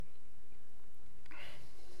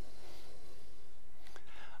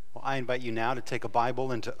Well, I invite you now to take a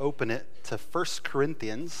Bible and to open it to 1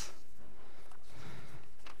 Corinthians.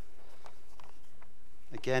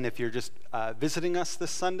 Again, if you're just visiting us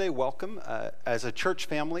this Sunday, welcome. As a church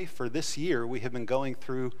family, for this year, we have been going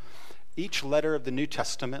through each letter of the New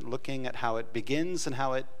Testament, looking at how it begins and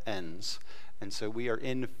how it ends. And so we are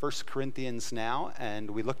in 1 Corinthians now,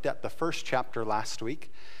 and we looked at the first chapter last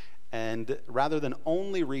week. And rather than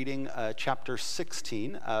only reading chapter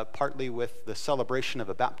 16, partly with the celebration of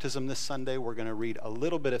a baptism this Sunday, we're going to read a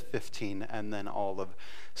little bit of 15 and then all of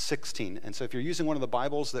 16. And so if you're using one of the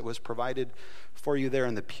Bibles that was provided for you there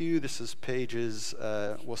in the pew, this is pages,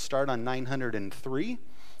 we'll start on 903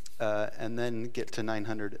 and then get to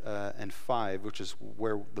 905, which is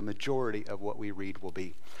where the majority of what we read will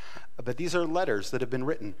be. But these are letters that have been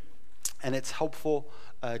written. And it's helpful,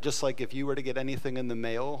 just like if you were to get anything in the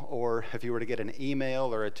mail or if you were to get an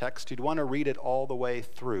email or a text, you'd want to read it all the way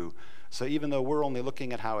through. So even though we're only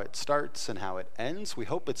looking at how it starts and how it ends, we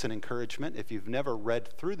hope it's an encouragement, if you've never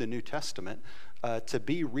read through the New Testament, to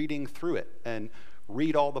be reading through it and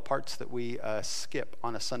read all the parts that we skip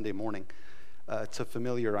on a Sunday morning to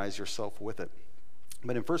familiarize yourself with it.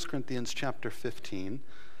 But in 1 Corinthians chapter 15,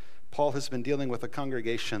 Paul has been dealing with a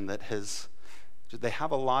congregation that they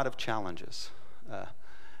have a lot of challenges.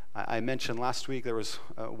 I mentioned last week there was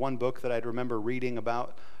one book that I'd remember reading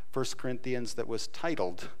about 1 Corinthians that was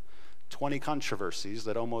titled 20 Controversies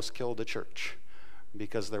That Almost Killed a Church,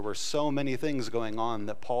 because there were so many things going on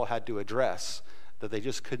that Paul had to address that they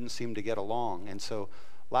just couldn't seem to get along. And so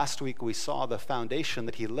last week we saw the foundation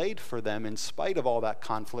that he laid for them in spite of all that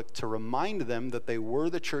conflict to remind them that they were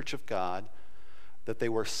the church of God, that they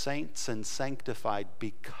were saints and sanctified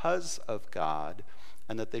because of God,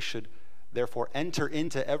 and that they should therefore enter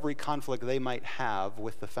into every conflict they might have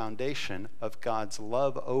with the foundation of God's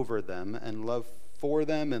love over them and love for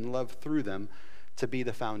them and love through them to be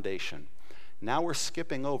the foundation. Now we're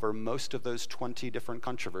skipping over most of those 20 different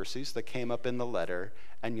controversies that came up in the letter,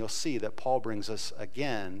 and you'll see that Paul brings us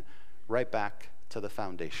again right back to the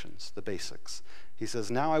foundations, the basics. He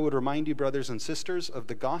says, "Now I would remind you, brothers and sisters, of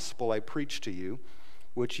the gospel I preached to you,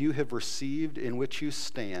 which you have received, in which you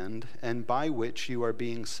stand, and by which you are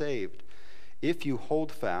being saved, if you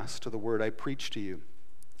hold fast to the word I preached to you,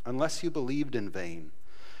 unless you believed in vain.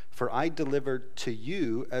 For I delivered to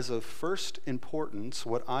you as of first importance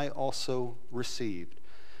what I also received,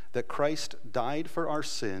 that Christ died for our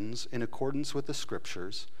sins in accordance with the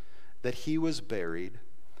Scriptures, that he was buried,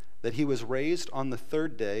 that he was raised on the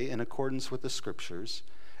third day in accordance with the Scriptures,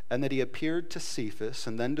 and that he appeared to Cephas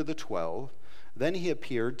and then to the 12. Then he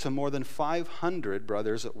appeared to more than 500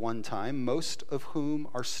 brothers at one time, most of whom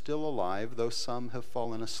are still alive, though some have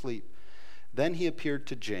fallen asleep. Then he appeared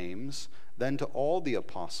to James, then to all the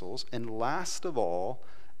apostles, and last of all,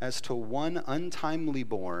 as to one untimely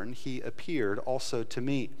born, he appeared also to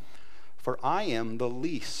me. For I am the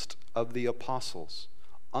least of the apostles,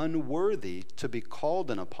 unworthy to be called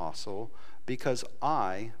an apostle, because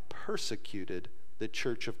I persecuted the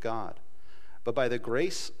church of God. But by the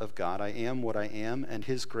grace of God I am what I am, and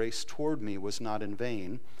his grace toward me was not in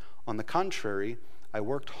vain. On the contrary, I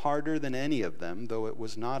worked harder than any of them, though it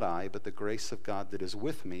was not I, but the grace of God that is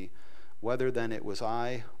with me. Whether then it was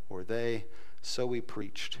I or they, so we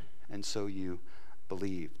preached, and so you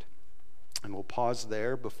believed." And we'll pause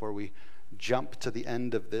there before we jump to the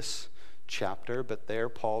end of this chapter. But there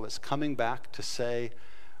Paul is coming back to say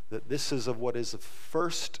that this is of what is of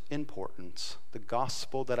first importance, the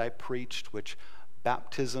gospel that I preached, which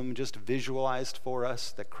baptism just visualized for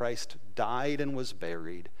us, that Christ died and was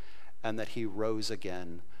buried, and that he rose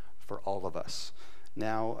again for all of us.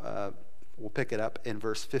 Now, we'll pick it up in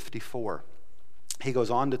verse 54. He goes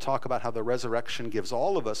on to talk about how the resurrection gives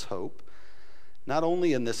all of us hope, not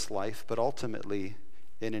only in this life, but ultimately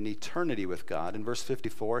in an eternity with God. In verse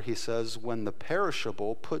 54, he says, "When the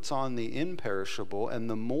perishable puts on the imperishable, and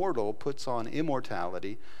the mortal puts on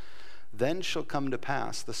immortality, then shall come to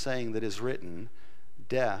pass the saying that is written,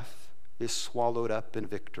 death is swallowed up in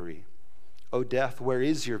victory. O death, where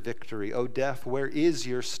is your victory? O death, where is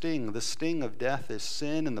your sting? The sting of death is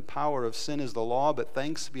sin, and the power of sin is the law, but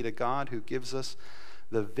thanks be to God who gives us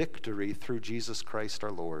the victory through Jesus Christ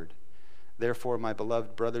our Lord. Therefore, my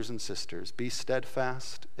beloved brothers and sisters, be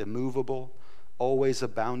steadfast, immovable, always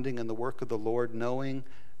abounding in the work of the Lord, knowing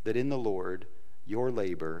that in the Lord your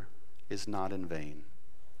labor is not in vain.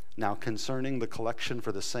 Now concerning the collection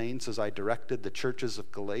for the saints, as I directed the churches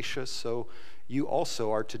of Galatia, so you also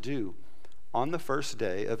are to do. On the first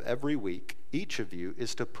day of every week, each of you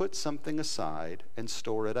is to put something aside and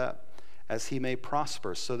store it up, as he may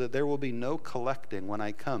prosper, so that there will be no collecting when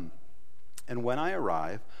I come. And when I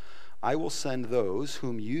arrive, I will send those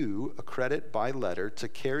whom you accredit by letter to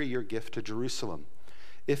carry your gift to Jerusalem.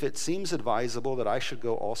 If it seems advisable that I should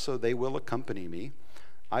go also, they will accompany me.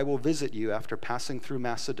 I will visit you after passing through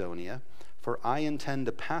Macedonia, for I intend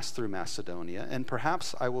to pass through Macedonia, and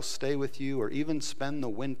perhaps I will stay with you or even spend the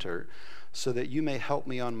winter, so that you may help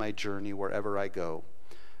me on my journey wherever I go.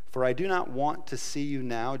 For I do not want to see you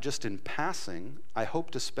now just in passing. I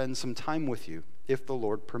hope to spend some time with you, if the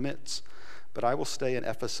Lord permits. But I will stay in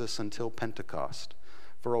Ephesus until Pentecost.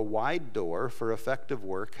 For a wide door for effective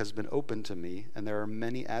work has been opened to me, and there are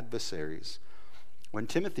many adversaries. When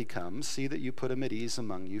Timothy comes, see that you put him at ease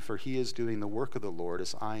among you, for he is doing the work of the Lord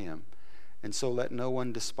as I am. And so let no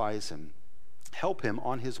one despise him. Help him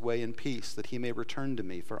on his way in peace, that he may return to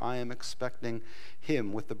me, for I am expecting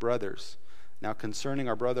him with the brothers. Now concerning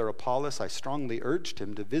our brother Apollos, I strongly urged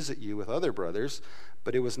him to visit you with other brothers,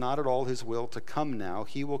 but it was not at all his will to come now.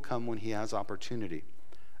 He will come when he has opportunity.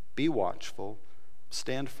 Be watchful,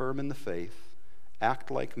 stand firm in the faith, act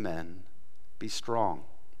like men, be strong.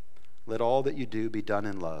 Let all that you do be done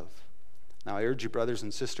in love. Now I urge you, brothers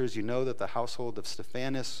and sisters, you know that the household of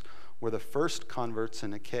Stephanas were the first converts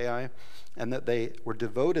in Achaia, and that they were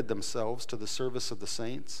devoted themselves to the service of the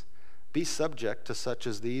saints. Be subject to such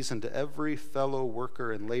as these and to every fellow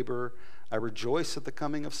worker and laborer. I rejoice at the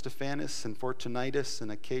coming of Stephanas and Fortunatus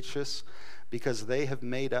and Achaicus, because they have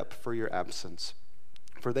made up for your absence.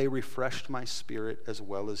 For they refreshed my spirit as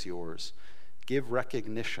well as yours. Give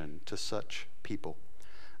recognition to such people.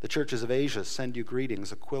 The churches of Asia send you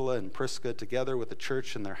greetings. Aquila and Prisca, together with the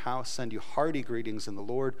church in their house, send you hearty greetings in the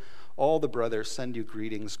Lord. All the brothers send you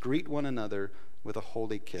greetings. Greet one another with a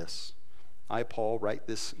holy kiss. I, Paul, write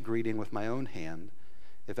this greeting with my own hand.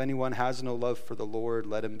 If anyone has no love for the Lord,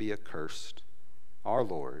 let him be accursed. Our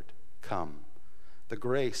Lord, come. The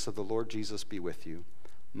grace of the Lord Jesus be with you.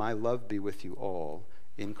 My love be with you all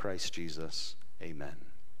in Christ Jesus. Amen.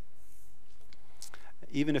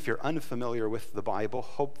 Even if you're unfamiliar with the Bible,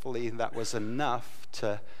 hopefully that was enough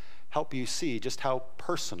to help you see just how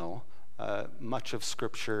personal much of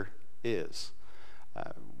Scripture is.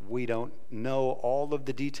 We don't know all of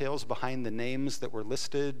the details behind the names that were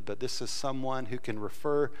listed, but this is someone who can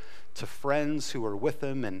refer to friends who are with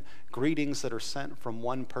him and greetings that are sent from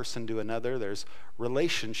one person to another. There's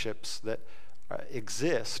relationships that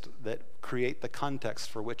exist that create the context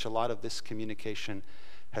for which a lot of this communication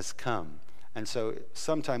has come. And so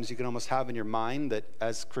sometimes you can almost have in your mind that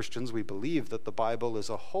as Christians we believe that the Bible is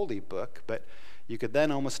a holy book, but you could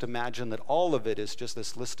then almost imagine that all of it is just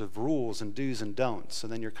this list of rules and do's and don'ts,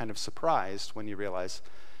 and then you're kind of surprised when you realize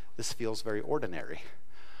this feels very ordinary.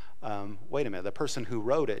 Wait a minute, the person who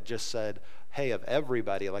wrote it just said, hey, of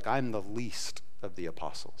everybody, like I'm the least of the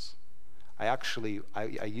apostles.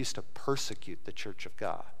 I used to persecute the church of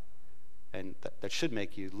God. And that should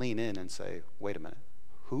make you lean in and say, wait a minute,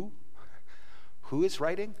 who? Who is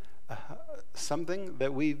writing something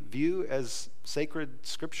that we view as sacred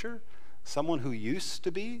scripture? Someone who used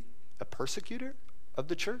to be a persecutor of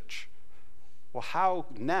the church? Well, how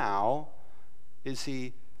now is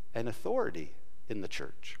he an authority in the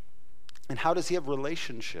church? And how does he have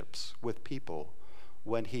relationships with people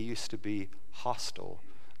when he used to be hostile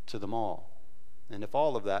to them all? And if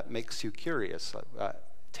all of that makes you curious,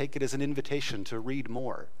 take it as an invitation to read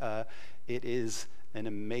more. It is an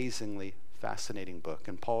amazingly fascinating book,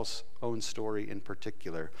 and Paul's own story in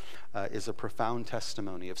particular is a profound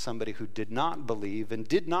testimony of somebody who did not believe and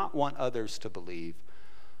did not want others to believe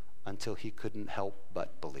until he couldn't help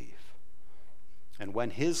but believe. And when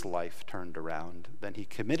his life turned around, then he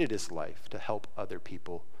committed his life to help other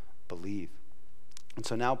people believe. And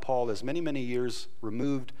so now Paul is many, many years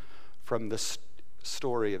removed from the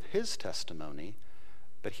story of his testimony,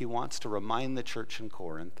 but he wants to remind the church in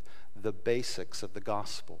Corinth the basics of the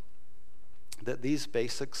gospel. That these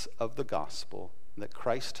basics of the gospel, that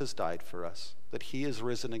Christ has died for us, that he is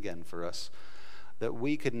risen again for us, that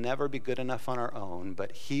we could never be good enough on our own,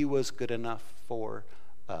 but he was good enough for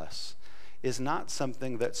us, is not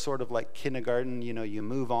something that's sort of like kindergarten. You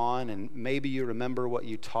move on and maybe you remember what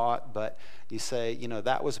you taught, but you say,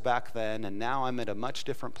 that was back then, and now I'm at a much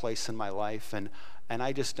different place in my life, and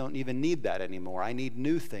I just don't even need that anymore. I need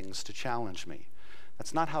new things to challenge me.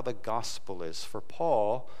 That's not how the gospel is. For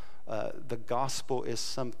Paul, the gospel is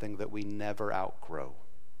something that we never outgrow.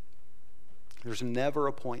 There's never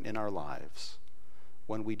a point in our lives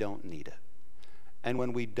when we don't need it, and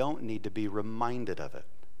when we don't need to be reminded of it.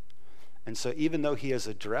 And so even though he has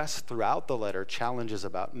addressed throughout the letter challenges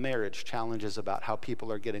about marriage, challenges about how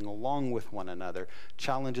people are getting along with one another,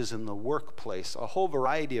 challenges in the workplace, a whole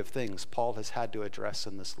variety of things Paul has had to address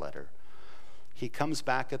in this letter, he comes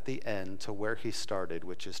back at the end to where he started,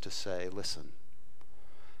 which is to say, listen,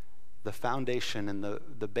 the foundation and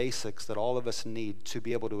the basics that all of us need to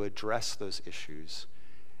be able to address those issues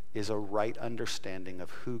is a right understanding of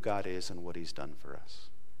who God is and what he's done for us.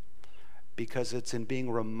 Because it's in being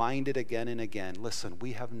reminded again and again, listen,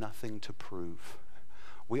 we have nothing to prove.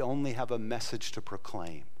 We only have a message to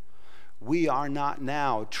proclaim. We are not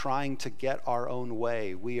now trying to get our own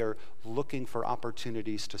way. We are looking for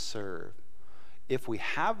opportunities to serve. If we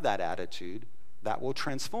have that attitude, that will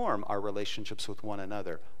transform our relationships with one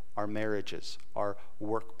another, our marriages, our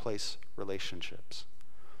workplace relationships.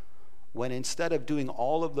 When instead of doing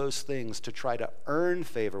all of those things to try to earn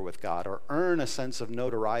favor with God or earn a sense of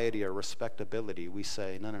notoriety or respectability, we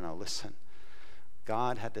say, no, listen.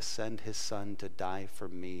 God had to send his son to die for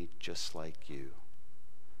me just like you.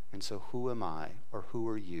 And so who am I or who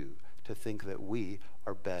are you to think that we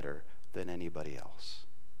are better than anybody else?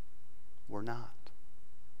 We're not.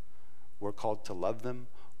 We're called to love them.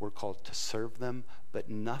 We're called to serve them. But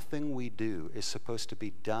nothing we do is supposed to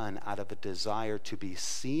be done out of a desire to be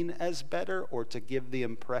seen as better or to give the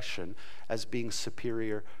impression as being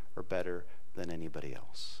superior or better than anybody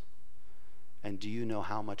else. And do you know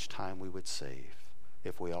how much time we would save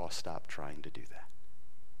if we all stopped trying to do that?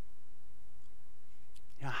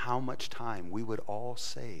 You know how much time we would all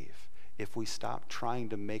save if we stopped trying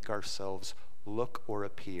to make ourselves look or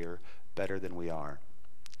appear better than we are.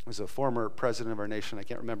 There was a former president of our nation, I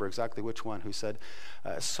can't remember exactly which one, who said,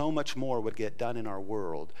 so much more would get done in our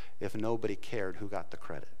world if nobody cared who got the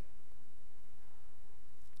credit.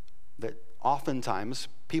 That oftentimes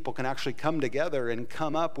people can actually come together and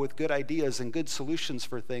come up with good ideas and good solutions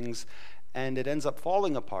for things, and it ends up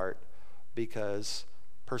falling apart because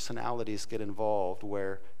personalities get involved,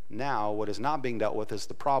 where now what is not being dealt with is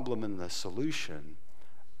the problem and the solution,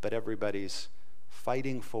 but everybody's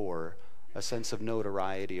fighting for a sense of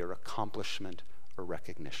notoriety or accomplishment or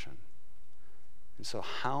recognition. And so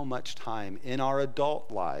how much time in our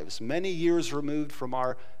adult lives, many years removed from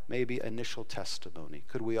our maybe initial testimony,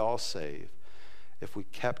 could we all save if we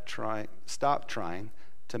stopped trying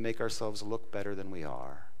to make ourselves look better than we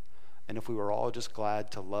are? And if we were all just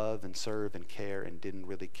glad to love and serve and care and didn't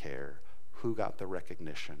really care who got the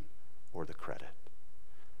recognition or the credit?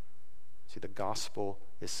 See, the gospel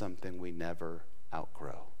is something we never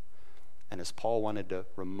outgrow. And as Paul wanted to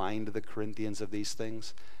remind the Corinthians of these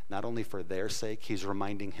things, not only for their sake, he's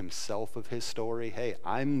reminding himself of his story. Hey,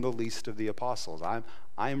 I'm the least of the apostles.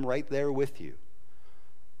 I'm right there with you.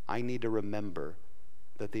 I need to remember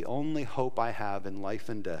that the only hope I have in life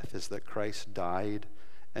and death is that Christ died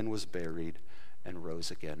and was buried and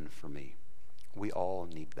rose again for me. We all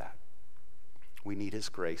need that. We need his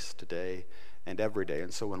grace today and every day.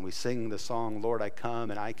 And so when we sing the song, Lord, I come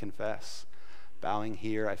and I confess, bowing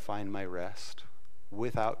here, I find my rest.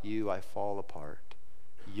 Without you, I fall apart.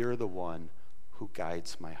 You're the one who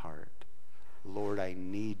guides my heart. Lord, I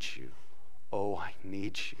need you. Oh, I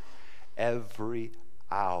need you. Every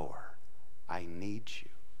hour, I need you.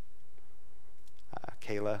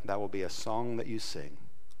 Kayla, that will be a song that you sing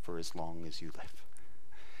for as long as you live.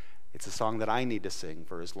 It's a song that I need to sing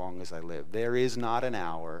for as long as I live. There is not an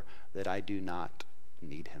hour that I do not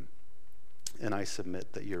need him. And I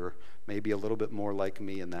submit that you're maybe a little bit more like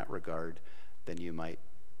me in that regard than you might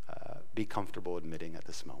be comfortable admitting at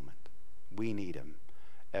this moment. We need him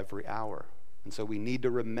every hour. And so we need to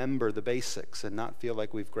remember the basics and not feel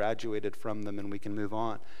like we've graduated from them and we can move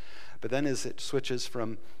on. But then as it switches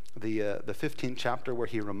from the 15th chapter where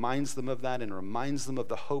he reminds them of that and reminds them of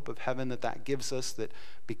the hope of heaven that gives us, that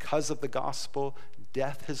because of the gospel,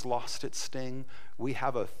 death has lost its sting. We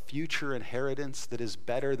have a future inheritance that is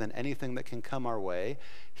better than anything that can come our way.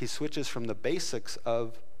 He switches from the basics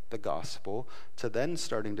of the gospel to then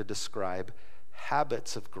starting to describe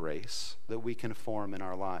habits of grace that we can form in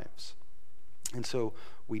our lives. And so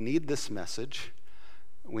we need this message.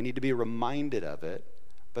 We need to be reminded of it.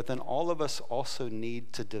 But then all of us also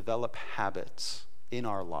need to develop habits in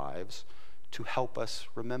our lives to help us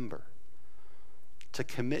remember, to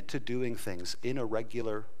commit to doing things in a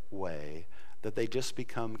regular way, that they just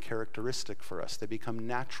become characteristic for us. They become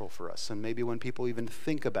natural for us. And maybe when people even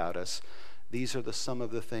think about us, these are some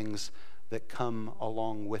of the things that come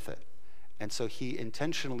along with it. And so he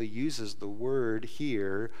intentionally uses the word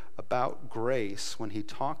here about grace when he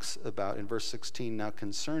talks about, in verse 16, now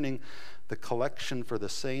concerning the collection for the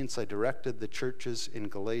saints, I directed the churches in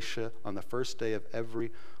Galatia on the first day of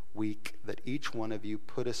every week that each one of you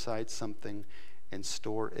put aside something and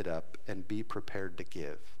store it up and be prepared to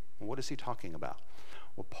give. And what is he talking about?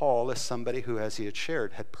 Well, Paul is somebody who, as he had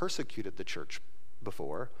shared, had persecuted the church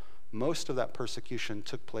before, most of that persecution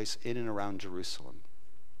took place in and around Jerusalem.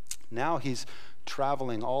 Now he's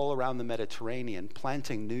traveling all around the Mediterranean,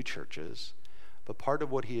 planting new churches. But part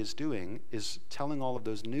of what he is doing is telling all of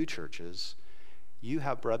those new churches, you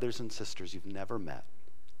have brothers and sisters you've never met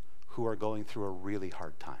who are going through a really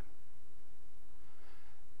hard time.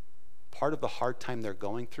 Part of the hard time they're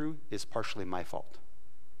going through is partially my fault.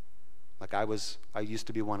 Like I used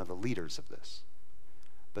to be one of the leaders of this.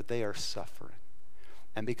 But they are suffering.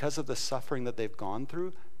 And because of the suffering that they've gone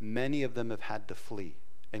through, many of them have had to flee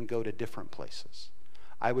and go to different places.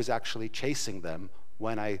 I was actually chasing them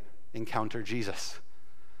when I encountered Jesus.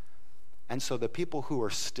 And so the people who are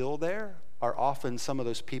still there are often some of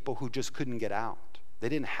those people who just couldn't get out. They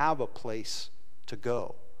didn't have a place to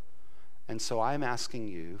go. And so I'm asking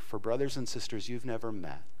you, for brothers and sisters you've never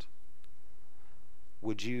met,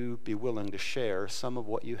 would you be willing to share some of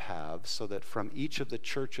what you have so that from each of the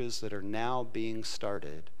churches that are now being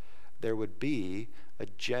started, there would be a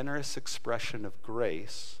generous expression of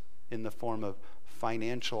grace in the form of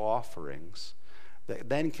financial offerings that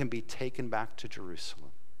then can be taken back to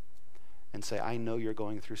Jerusalem and say, I know you're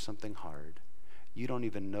going through something hard. You don't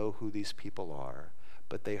even know who these people are,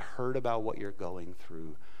 but they heard about what you're going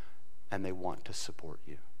through and they want to support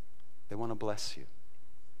you. They want to bless you.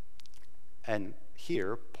 And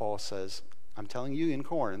here, Paul says, I'm telling you in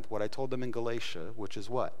Corinth what I told them in Galatia, which is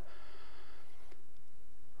what?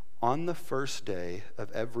 On the first day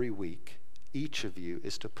of every week, each of you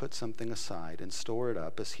is to put something aside and store it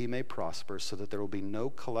up as he may prosper, so that there will be no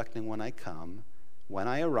collecting when I come. When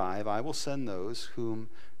I arrive, I will send those whom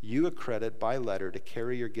you accredit by letter to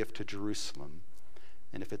carry your gift to Jerusalem.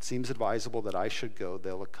 And if it seems advisable that I should go,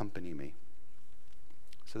 they'll accompany me.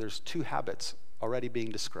 So there's two habits already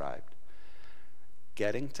being described.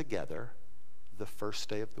 Getting together the first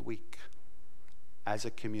day of the week as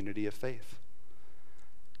a community of faith.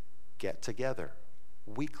 Get together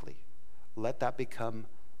weekly. Let that become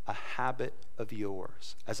a habit of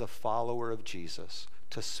yours as a follower of Jesus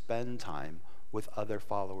to spend time with other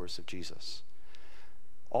followers of Jesus.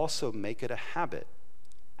 Also make it a habit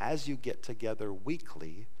as you get together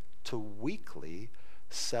weekly to weekly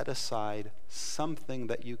set aside something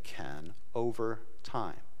that you can over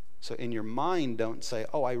time. So in your mind, don't say,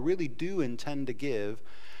 oh, I really do intend to give,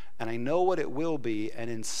 and I know what it will be, and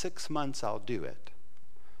in 6 months I'll do it.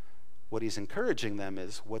 What he's encouraging them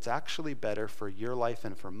is what's actually better for your life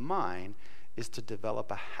and for mine is to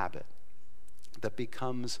develop a habit that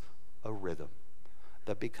becomes a rhythm,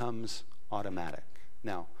 that becomes automatic.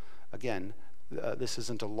 Now, again, this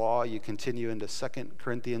isn't a law. You continue into 2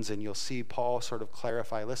 Corinthians and you'll see Paul sort of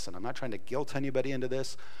clarify, listen, I'm not trying to guilt anybody into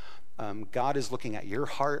this. God is looking at your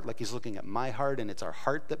heart like he's looking at my heart, and it's our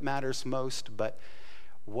heart that matters most. But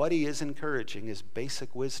what he is encouraging is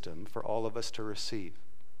basic wisdom for all of us to receive.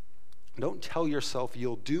 Don't tell yourself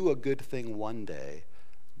you'll do a good thing one day.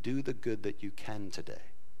 Do the good that you can today.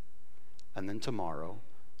 And then tomorrow,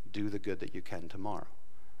 do the good that you can tomorrow.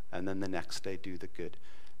 And then the next day, do the good.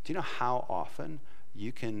 Do you know how often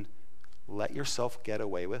you can let yourself get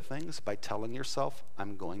away with things by telling yourself,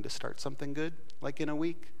 I'm going to start something good, like in a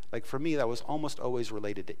week? Like for me, that was almost always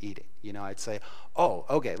related to eating. You know, I'd say, oh,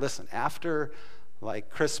 okay, listen, after like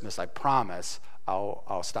Christmas, I promise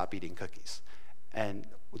I'll stop eating cookies. And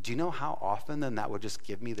do you know how often then that would just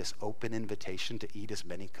give me this open invitation to eat as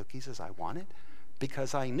many cookies as I wanted?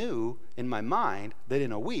 Because I knew in my mind that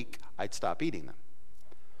in a week I'd stop eating them.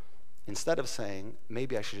 Instead of saying,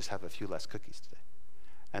 maybe I should just have a few less cookies today.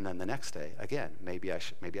 And then the next day, again, maybe I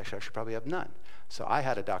should probably have none. So I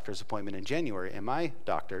had a doctor's appointment in January, and my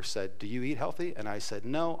doctor said, do you eat healthy? And I said,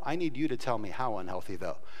 no, I need you to tell me how unhealthy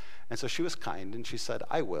though. And so she was kind, and she said,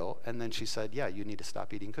 I will. And then she said, yeah, you need to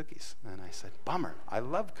stop eating cookies. And I said, bummer, I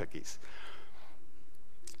love cookies.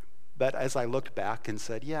 But as I looked back and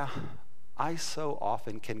said, yeah, I so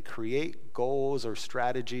often can create goals or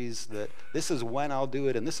strategies that this is when I'll do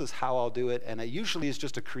it and this is how I'll do it. And it usually is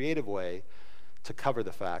just a creative way to cover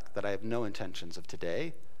the fact that I have no intentions of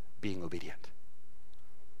today being obedient.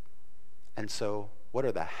 And so what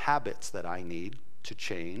are the habits that I need to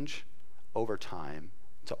change over time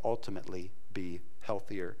to ultimately be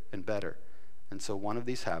healthier and better? And so one of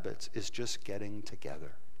these habits is just getting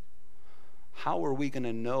together. How are we going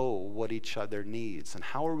to know what each other needs? And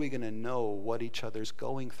how are we going to know what each other's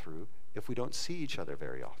going through if we don't see each other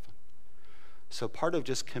very often? So part of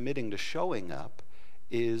just committing to showing up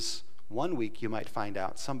is one week you might find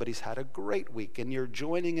out somebody's had a great week and you're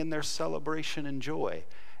joining in their celebration and joy.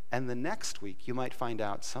 And the next week you might find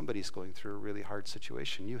out somebody's going through a really hard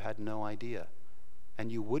situation. You had no idea.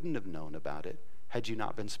 And you wouldn't have known about it had you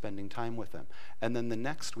not been spending time with them. And then the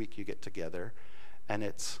next week you get together and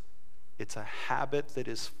it's It's a habit that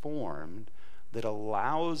is formed that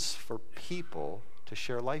allows for people to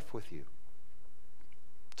share life with you,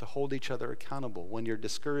 to hold each other accountable. When you're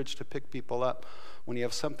discouraged, to pick people up. When you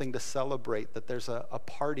have something to celebrate, that there's a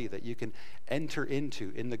party that you can enter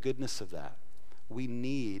into in the goodness of that. We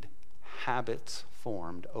need habits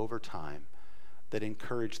formed over time that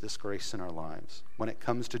encourage this grace in our lives. When it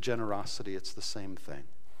comes to generosity, it's the same thing.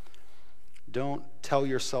 Don't tell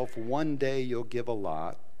yourself one day you'll give a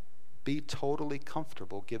lot. Be totally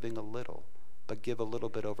comfortable giving a little, but give a little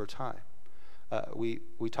bit over time. We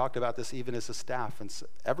talked about this even as a staff, and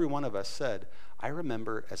every one of us said, I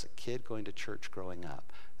remember as a kid going to church growing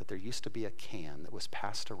up that there used to be a can that was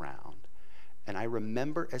passed around, and I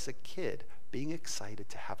remember as a kid being excited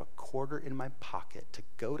to have a quarter in my pocket to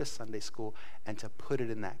go to Sunday school and to put it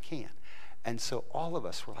in that can. And so all of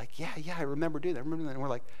us were like, yeah, I remember doing that. And we're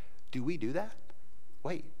like, do we do that?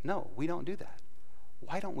 Wait, no, we don't do that.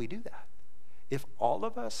 Why don't we do that? If all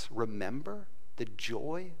of us remember the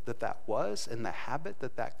joy that was and the habit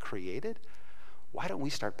that created, why don't we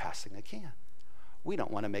start passing a can? We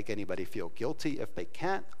don't want to make anybody feel guilty if they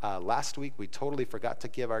can't. Last week, we totally forgot to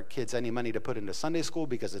give our kids any money to put into Sunday school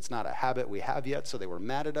because it's not a habit we have yet, so they were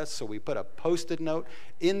mad at us. So we put a Post-it note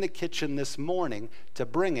in the kitchen this morning to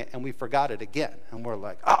bring it, and we forgot it again. And we're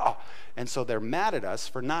like, oh. And so they're mad at us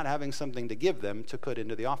for not having something to give them to put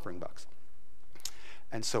into the offering box.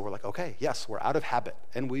 And so we're like, okay, yes, we're out of habit,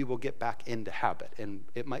 and we will get back into habit. And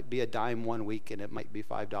it might be a dime one week, and it might be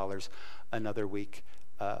 $5 another week.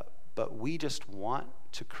 But we just want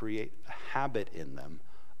to create a habit in them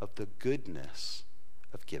of the goodness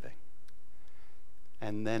of giving.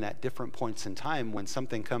 And then at different points in time, when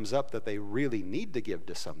something comes up that they really need to give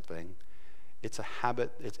to something, it's a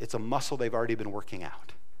habit, it's a muscle they've already been working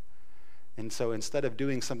out. And so instead of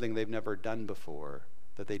doing something they've never done before,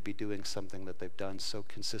 that they'd be doing something that they've done so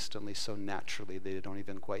consistently, so naturally, they don't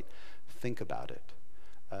even quite think about it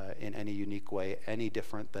in any unique way, any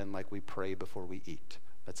different than like we pray before we eat.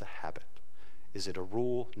 That's a habit. Is it a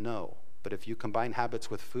rule? No. But if you combine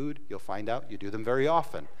habits with food, you'll find out you do them very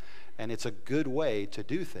often. And it's a good way to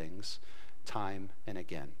do things time and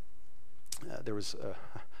again. There was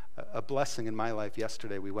a blessing in my life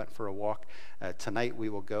yesterday. We went for a walk. Tonight we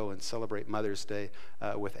will go and celebrate Mother's Day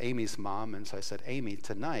with Amy's mom. And so I said, Amy,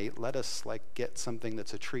 tonight let us get something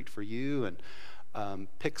that's a treat for you and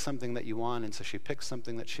pick something that you want. And so she picked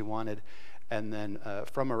something that she wanted. And then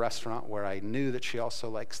from a restaurant where I knew that she also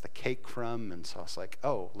likes the cake from. And so I was like,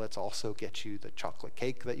 oh, let's also get you the chocolate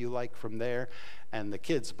cake that you like from there. And the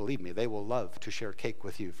kids, believe me, they will love to share cake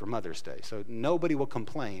with you for Mother's Day. So nobody will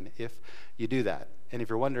complain if you do that. And if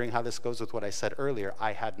you're wondering how this goes with what I said earlier,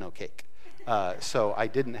 I had no cake. So I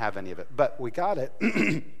didn't have any of it. But we got it.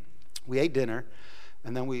 We ate dinner,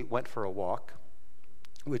 and then we went for a walk,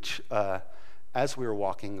 which as we were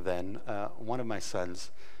walking then, one of my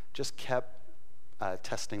sons just kept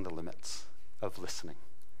testing the limits of listening.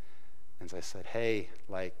 And so I said, hey,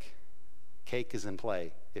 cake is in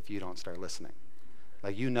play if you don't start listening.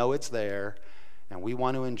 It's there, and we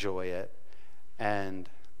want to enjoy it. And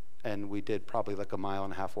we did probably a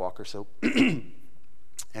mile-and-a-half walk or so.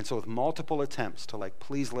 And so with multiple attempts to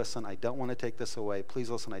please listen, I don't want to take this away.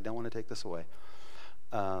 Please listen, I don't want to take this away.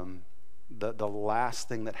 The last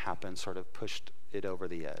thing that happened sort of pushed it over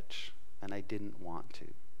the edge. And I didn't want to.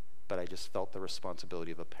 But I just felt the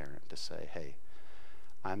responsibility of a parent to say, hey,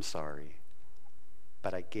 I'm sorry,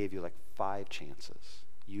 but I gave you 5 chances.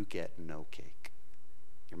 You get no cake.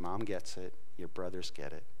 Your mom gets it. Your brothers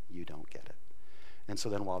get it. You don't get it. And so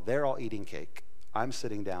then while they're all eating cake, I'm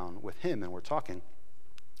sitting down with him and we're talking.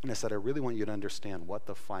 And I said, I really want you to understand what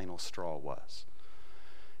the final straw was.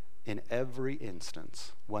 In every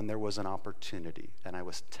instance, when there was an opportunity and I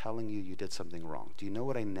was telling you you did something wrong, do you know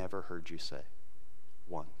what I never heard you say?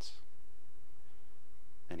 Once.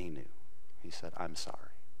 And he knew. He said, I'm sorry.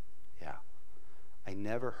 Yeah. I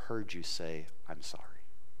never heard you say, I'm sorry.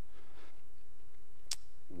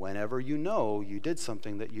 Whenever you know you did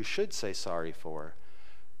something that you should say sorry for,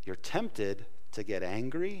 you're tempted to get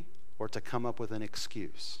angry or to come up with an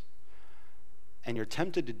excuse. And you're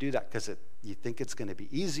tempted to do that because you think it's going to be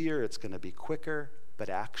easier, it's going to be quicker, but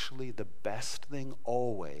actually the best thing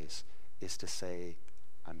always is to say,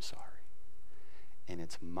 I'm sorry. And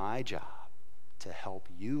it's my job to help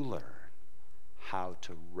you learn how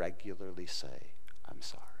to regularly say, I'm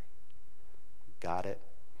sorry. Got it?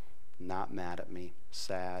 Not mad at me.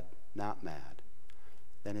 Sad, not mad.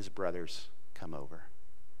 Then his brothers come over.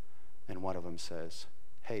 And one of them says,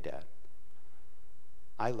 hey, Dad,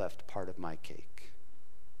 I left part of my cake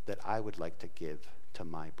that I would like to give to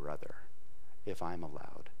my brother if I'm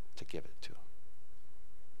allowed to give it to him.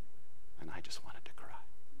 And I just wanted to cry.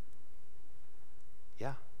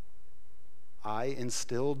 Yeah. I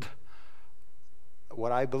instilled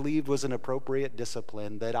what I believed was an appropriate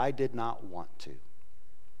discipline that I did not want to.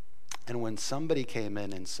 And when somebody came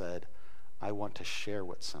in and said, I want to share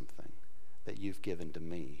with something that you've given to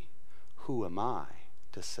me, who am I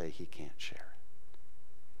to say he can't share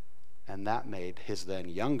it? And that made his then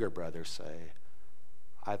younger brother say,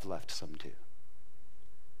 I've left some too.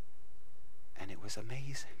 And it was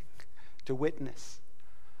amazing to witness.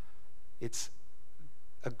 It's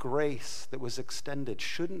a grace that was extended.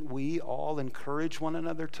 Shouldn't we all encourage one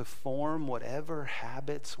another to form whatever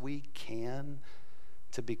habits we can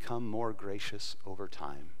to become more gracious over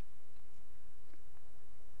time?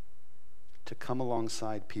 To come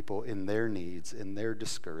alongside people in their needs, in their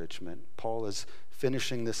discouragement. Paul is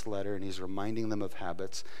finishing this letter and he's reminding them of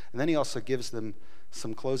habits. And then he also gives them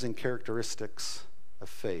some closing characteristics of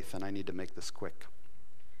faith. And I need to make this quick.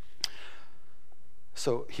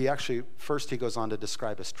 So first he goes on to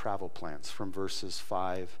describe his travel plans from verses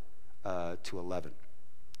 5 to 11.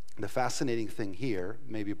 The fascinating thing here,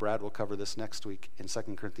 maybe Brad will cover this next week in 2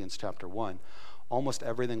 Corinthians chapter 1, almost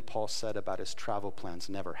everything Paul said about his travel plans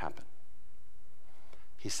never happened.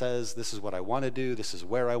 He says, this is what I want to do, this is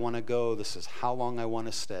where I want to go, this is how long I want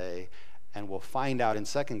to stay, and we'll find out in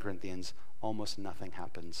 2 Corinthians, almost nothing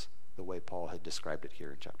happens the way Paul had described it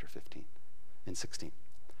here in chapter 15 and 16.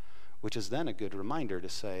 Which is then a good reminder to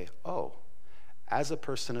say, oh, as a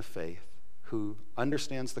person of faith who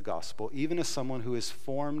understands the gospel, even as someone who has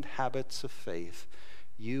formed habits of faith,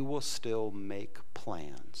 you will still make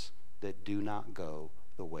plans that do not go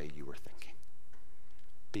the way you were thinking.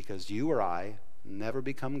 Because you or I never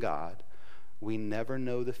become God. We never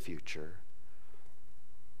know the future.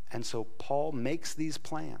 And so Paul makes these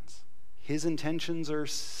plans. His intentions are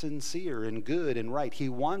sincere and good and right. He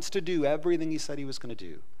wants to do everything he said he was going to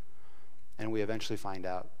do. And we eventually find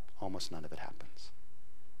out almost none of it happens.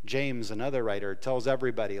 James, another writer, tells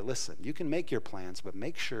everybody, listen, you can make your plans, but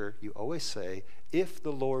make sure you always say, if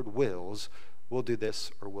the Lord wills, we'll do this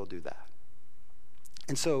or we'll do that.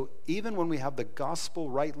 And so even when we have the gospel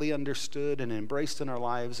rightly understood and embraced in our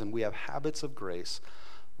lives and we have habits of grace,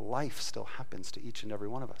 life still happens to each and every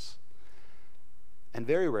one of us. And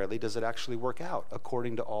very rarely does it actually work out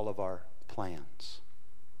according to all of our plans.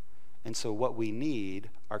 And so what we need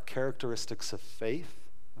are characteristics of faith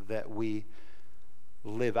that we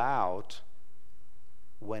live out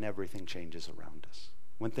when everything changes around us.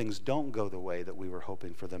 When things don't go the way that we were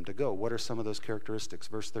hoping for them to go. What are some of those characteristics?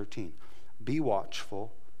 Verse 13. Be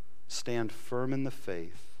watchful, stand firm in the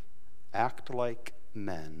faith, act like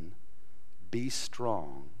men, be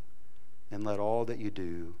strong, and let all that you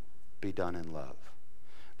do be done in love.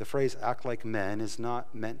 The phrase act like men is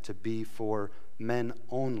not meant to be for men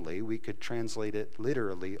only. We could translate it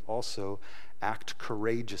literally also, act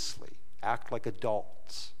courageously, act like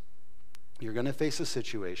adults. You're going to face a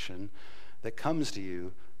situation that comes to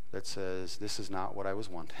you that says, this is not what I was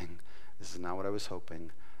wanting, this is not what I was hoping.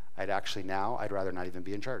 I'd rather not even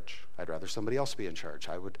be in charge. I'd rather somebody else be in charge.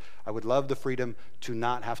 I would love the freedom to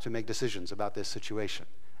not have to make decisions about this situation.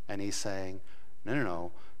 And he's saying,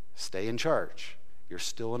 no, stay in charge. You're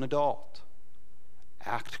still an adult.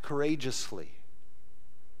 Act courageously.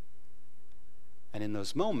 And in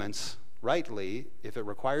those moments, rightly, if it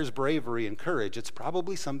requires bravery and courage, it's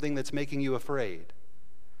probably something that's making you afraid.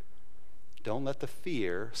 Don't let the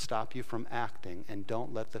fear stop you from acting, and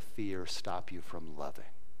don't let the fear stop you from loving.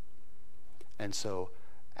 And so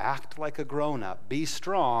act like a grown-up. Be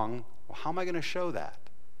strong. Well, how am I going to show that?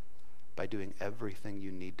 By doing everything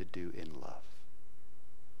you need to do in love.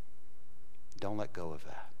 Don't let go of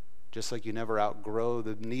that. Just like you never outgrow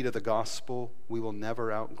the need of the gospel, we will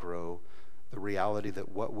never outgrow the reality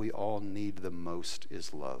that what we all need the most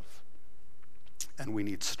is love. And we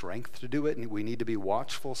need strength to do it, and we need to be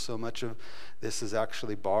watchful. So much of this is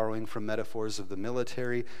actually borrowing from metaphors of the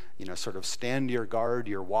military. Sort of stand your guard,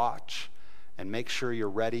 your watch, and make sure you're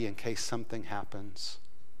ready in case something happens.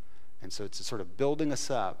 And so it's sort of building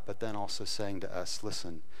us up, but then also saying to us,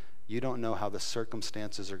 listen, you don't know how the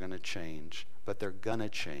circumstances are going to change, but they're going to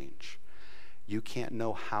change. You can't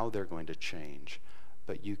know how they're going to change,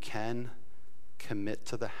 but you can commit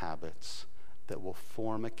to the habits that will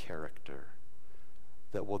form a character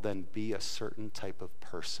that will then be a certain type of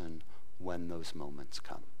person when those moments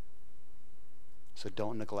come. So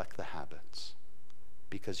don't neglect the habits,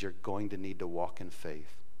 because you're going to need to walk in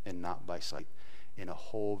faith and not by sight in a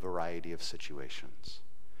whole variety of situations.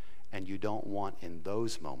 And you don't want in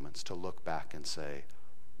those moments to look back and say,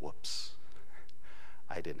 whoops,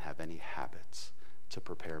 I didn't have any habits to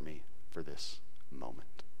prepare me for this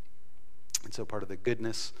moment. And so part of the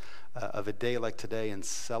goodness of a day like today and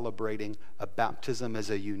celebrating a baptism as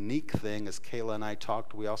a unique thing, as Kayla and I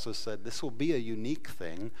talked, we also said this will be a unique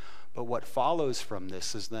thing, but what follows from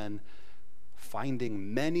this is then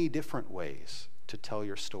finding many different ways to tell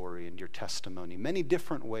your story and your testimony, many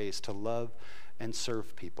different ways to love and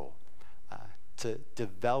serve people, to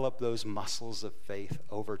develop those muscles of faith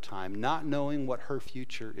over time, not knowing what her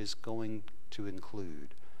future is going to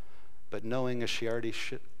include, but knowing, as she already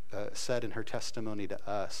said in her testimony to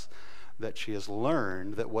us, that she has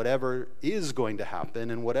learned that whatever is going to happen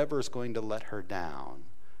and whatever is going to let her down,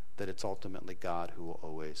 that it's ultimately God who will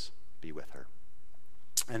always be with her.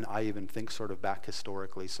 And I even think sort of back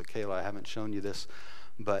historically, so Kayla, I haven't shown you this,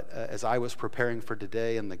 but as I was preparing for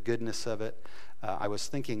today and the goodness of it, I was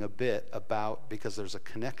thinking a bit about, because there's a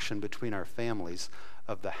connection between our families,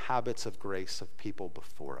 of the habits of grace of people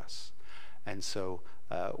before us. And so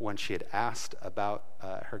when she had asked about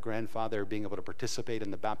her grandfather being able to participate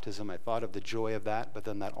in the baptism, I thought of the joy of that, but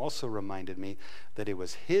then that also reminded me that it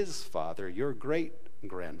was his father, your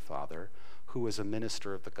great-grandfather, who was a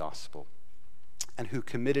minister of the gospel and who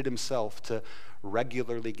committed himself to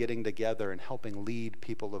regularly getting together and helping lead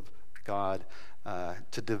people of God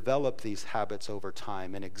to develop these habits over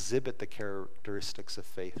time and exhibit the characteristics of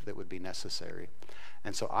faith that would be necessary.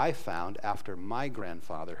 And so I found, after my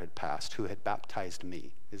grandfather had passed, who had baptized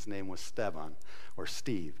me, his name was Stevan, or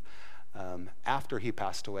Steve, after he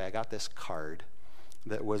passed away, I got this card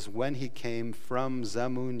that was when he came from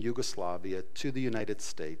Zemun, Yugoslavia, to the United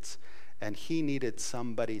States, and he needed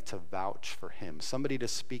somebody to vouch for him, somebody to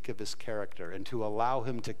speak of his character and to allow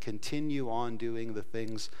him to continue on doing the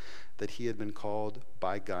things that he had been called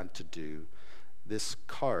by God to do. This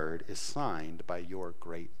card is signed by your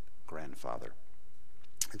great-grandfather.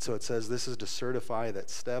 And so it says, this is to certify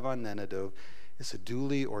that Stevan Nenadov is a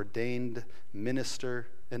duly ordained minister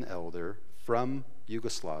and elder from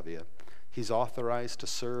Yugoslavia. He's authorized to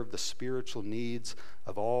serve the spiritual needs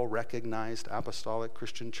of all recognized apostolic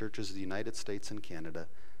Christian churches of the United States and Canada,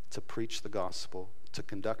 to preach the gospel, to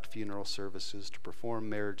conduct funeral services, to perform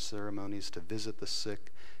marriage ceremonies, to visit the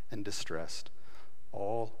sick and distressed.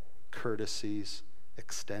 All courtesies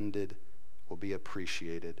extended will be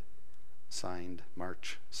appreciated. Signed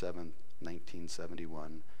March 7th,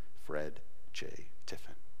 1971, Fred J.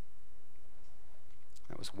 Tiffin.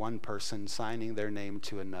 That was one person signing their name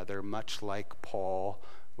to another, much like Paul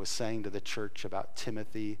was saying to the church about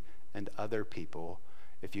Timothy and other people.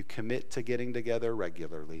 If you commit to getting together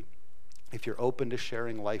regularly, if you're open to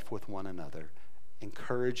sharing life with one another,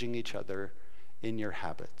 encouraging each other in your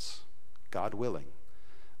habits, God willing,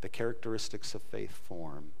 the characteristics of faith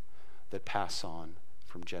form that pass on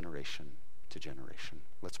from generation to generation.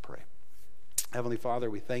 Let's pray. Heavenly Father,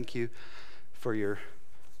 we thank you for your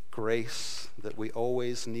grace that we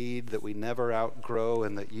always need, that we never outgrow,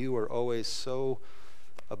 and that you are always so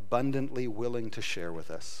abundantly willing to share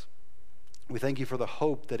with us. We thank you for the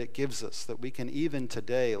hope that it gives us, that we can even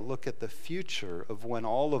today look at the future of when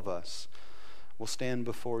all of us will stand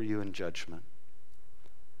before you in judgment.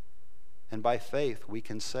 And by faith, we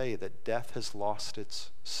can say that death has lost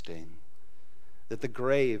its sting, that the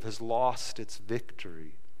grave has lost its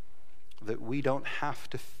victory, that we don't have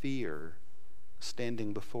to fear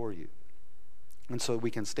standing before you. And so we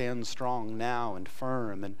can stand strong now and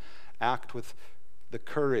firm and act with the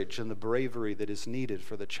courage and the bravery that is needed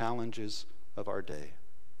for the challenges of our day.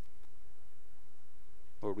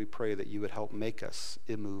 Lord, we pray that you would help make us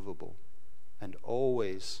immovable and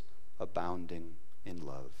always abounding in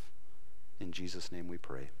love. In Jesus' name we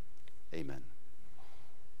pray. Amen.